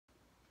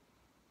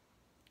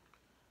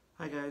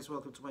Hi guys,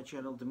 welcome to my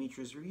channel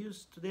Dimitri's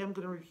Reviews. Today I'm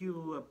going to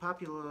review a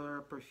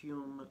popular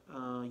perfume,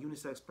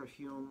 unisex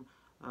perfume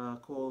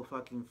called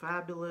Fucking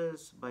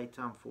Fabulous by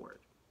Tom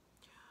Ford.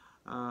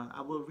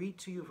 I will read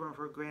to you from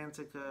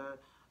Fragrantica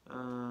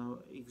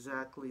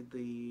exactly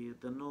the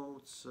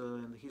notes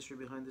and the history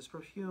behind this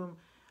perfume,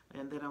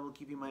 and then I will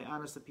give you my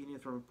honest opinion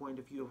from a point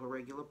of view of a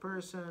regular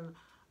person,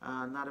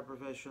 not a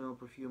professional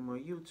perfumer or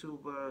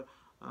YouTuber,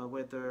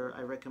 whether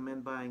I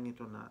recommend buying it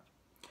or not.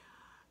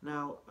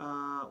 Now,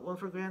 on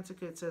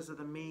Fragrantica, it says that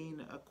the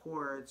main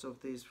accords of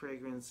this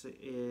fragrance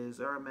is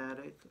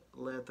aromatic,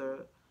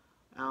 leather,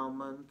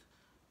 almond,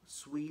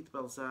 sweet,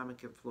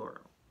 balsamic, and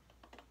floral.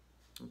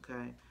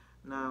 Okay.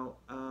 Now,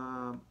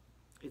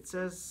 it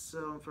says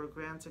on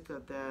Fragrantica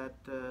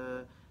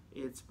that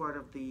it's part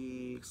of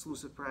the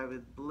exclusive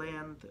private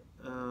blend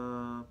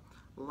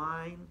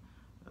line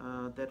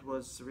that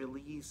was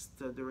released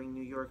during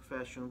New York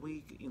Fashion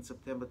Week in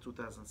September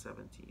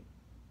 2017.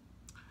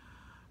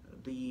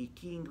 The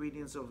key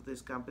ingredients of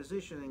this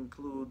composition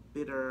include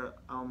bitter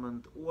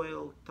almond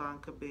oil,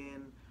 tonka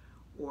bean,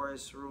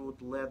 orris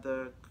root,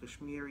 leather,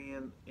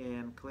 Kashmirian,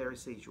 and clary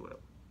sage oil.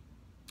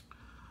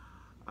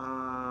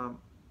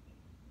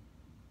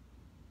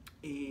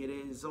 It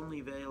is only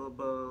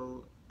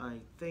available,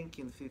 I think,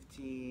 in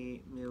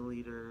 50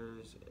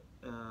 milliliters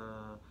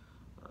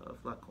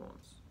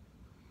flacons.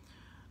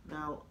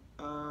 Now,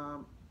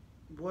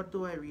 what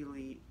do I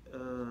really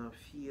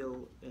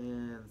feel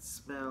and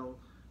smell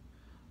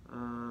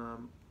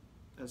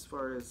as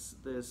far as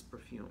this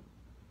perfume?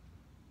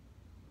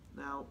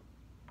 Now,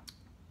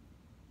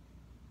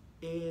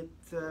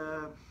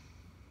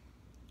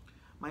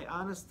 my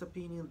honest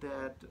opinion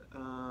that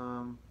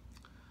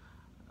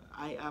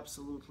I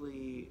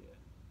absolutely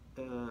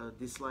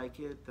dislike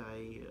it.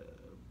 I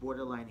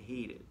borderline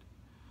hate it.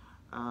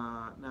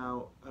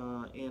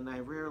 And I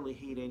rarely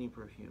hate any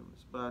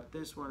perfumes, but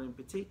this one in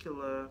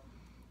particular,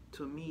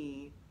 to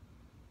me,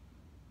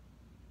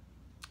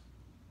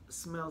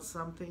 smells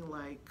something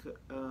like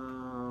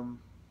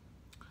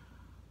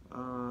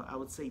I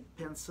would say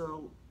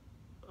pencil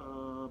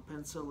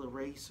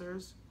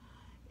erasers,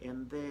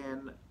 and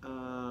then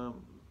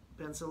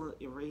pencil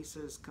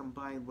erasers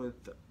combined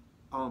with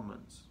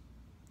almonds.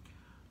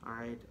 All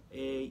right,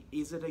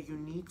 is it a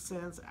unique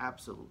sense?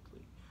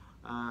 Absolutely.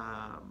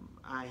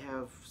 I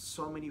have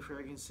so many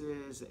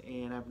fragrances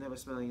and I've never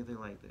smelled anything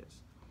like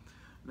this.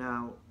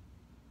 Now,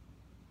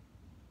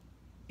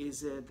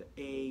 is it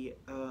a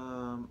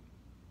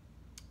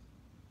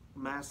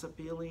mass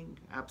appealing?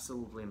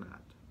 Absolutely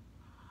not.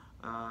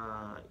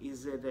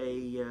 Is it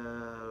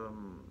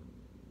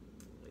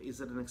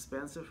an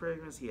expensive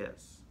fragrance?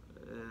 Yes.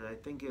 I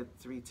think it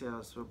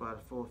retails for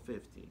about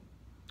 $4.50.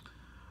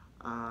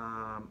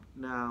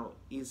 Now,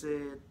 is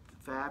it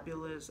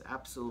fabulous?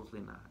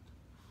 Absolutely not.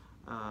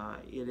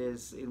 It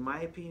is, in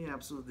my opinion,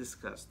 absolutely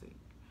disgusting.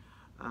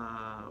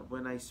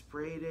 When I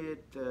sprayed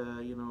it,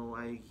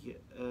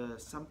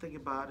 something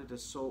about it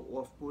is so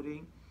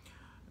off-putting.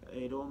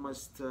 It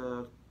almost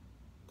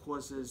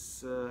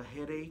causes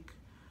headache,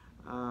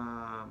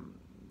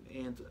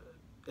 and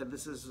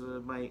this is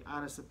my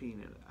honest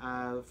opinion.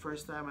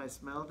 First time I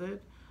smelled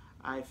it,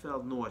 I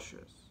felt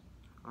nauseous.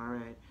 All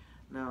right.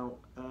 Now,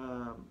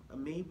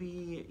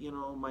 maybe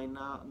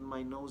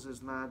my nose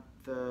is not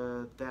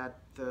that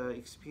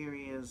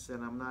experienced,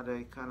 and I'm not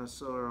a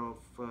connoisseur of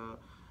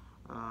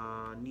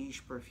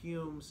niche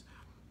perfumes.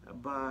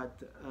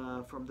 But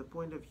from the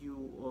point of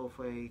view of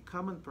a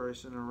common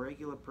person, a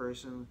regular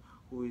person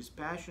who is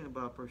passionate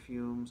about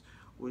perfumes,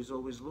 who is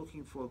always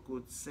looking for a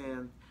good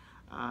scent,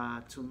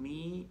 to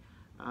me,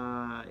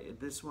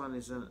 this one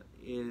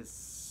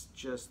is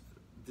just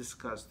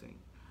disgusting.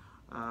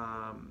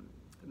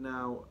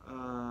 Now,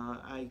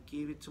 I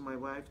gave it to my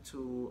wife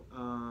to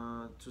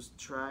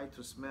try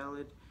to smell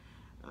it.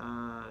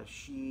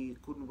 She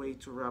couldn't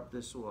wait to rub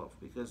this off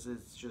because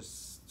it's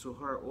just, to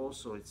her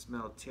also, it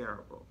smelled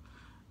terrible.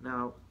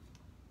 Now,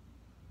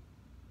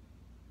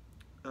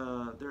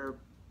 there are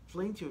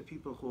plenty of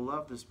people who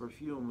love this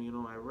perfume.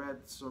 I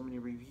read so many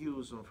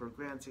reviews on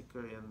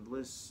Fragrantica and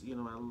lists.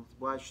 I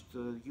watched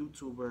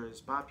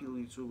YouTubers, popular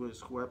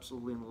YouTubers who are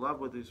absolutely in love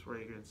with this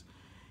fragrance.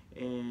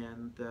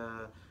 And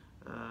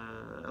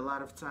a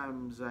lot of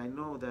times I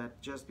know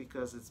that just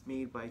because it's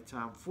made by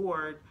Tom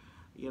Ford,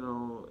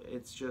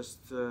 it's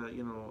just,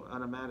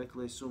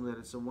 automatically assume that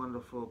it's a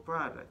wonderful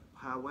product.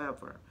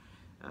 However,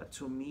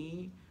 to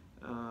me,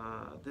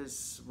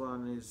 this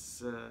one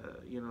is,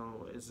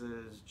 is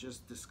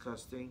just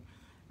disgusting.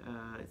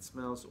 It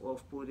smells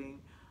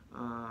off-putting.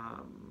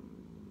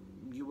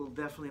 You will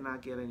definitely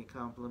not get any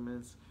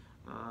compliments.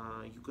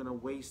 You're gonna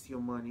waste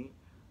your money.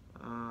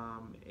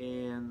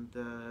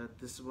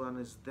 This one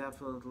is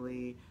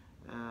definitely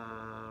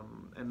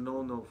a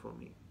no-no for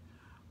me.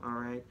 All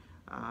right.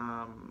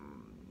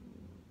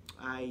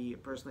 I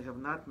personally have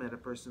not met a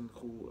person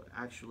who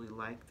actually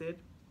liked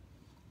it.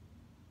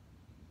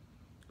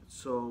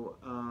 So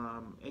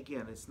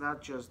again, it's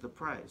not just the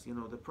price.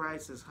 The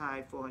price is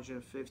high,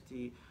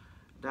 $450.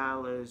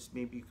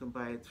 Maybe you can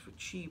buy it for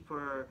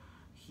cheaper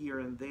here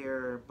and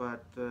there,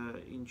 but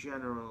in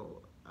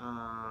general,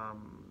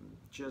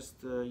 just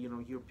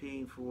you're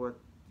paying for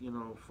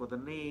for the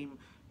name,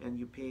 and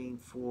you're paying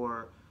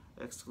for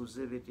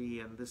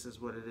exclusivity, and this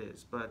is what it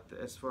is. But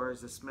as far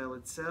as the smell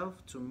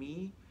itself, to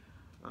me,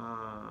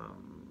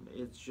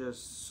 it's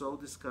just so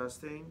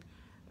disgusting.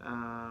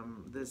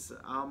 This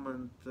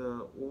almond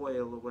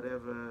oil or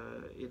whatever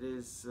it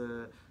is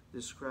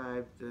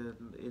described,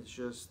 it's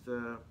just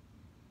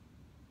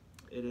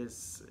it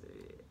is.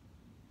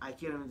 I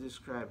can't even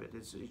describe it.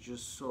 It's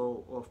just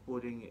so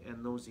off-putting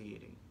and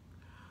nauseating.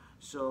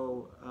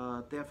 So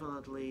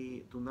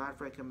definitely do not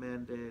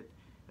recommend it.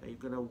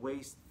 You're gonna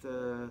waste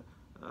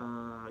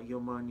your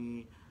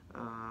money.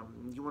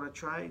 You want to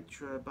try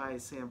buy a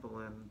sample,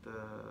 and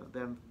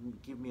then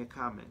give me a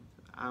comment.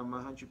 I'm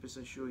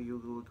 100% sure you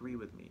will agree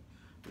with me,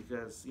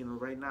 because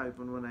right now,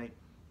 even when I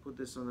put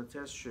this on the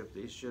test strip,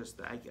 it's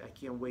just I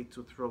can't wait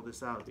to throw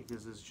this out,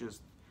 because it's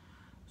just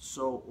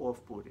so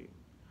off-putting.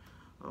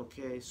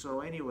 Okay, so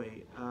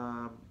anyway,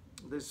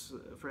 this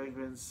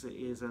fragrance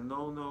is a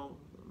no-no,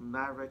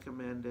 not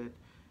recommended,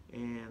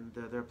 and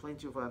there are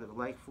plenty of other,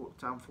 like for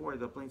Tom Ford,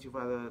 there are plenty of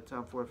other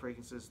Tom Ford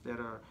fragrances that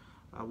are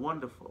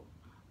wonderful.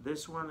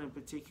 This one in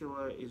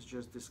particular is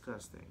just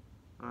disgusting.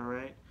 All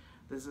right,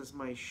 this is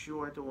my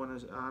short,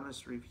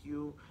 honest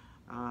review.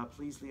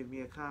 Please leave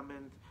me a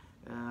comment.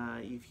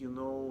 If you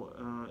know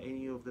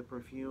any of the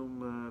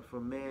perfume for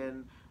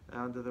men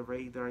under the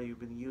radar you've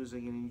been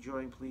using and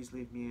enjoying, please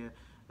leave me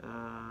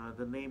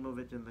the name of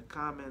it in the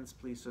comments.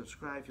 Please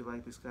subscribe if you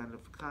like this kind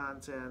of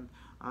content,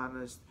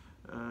 honest,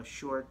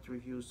 short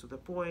reviews to the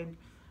point.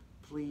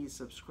 Please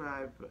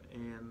subscribe,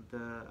 and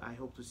I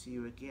hope to see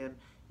you again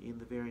in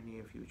the very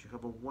near future.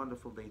 Have a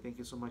wonderful day. Thank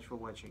you so much for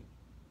watching.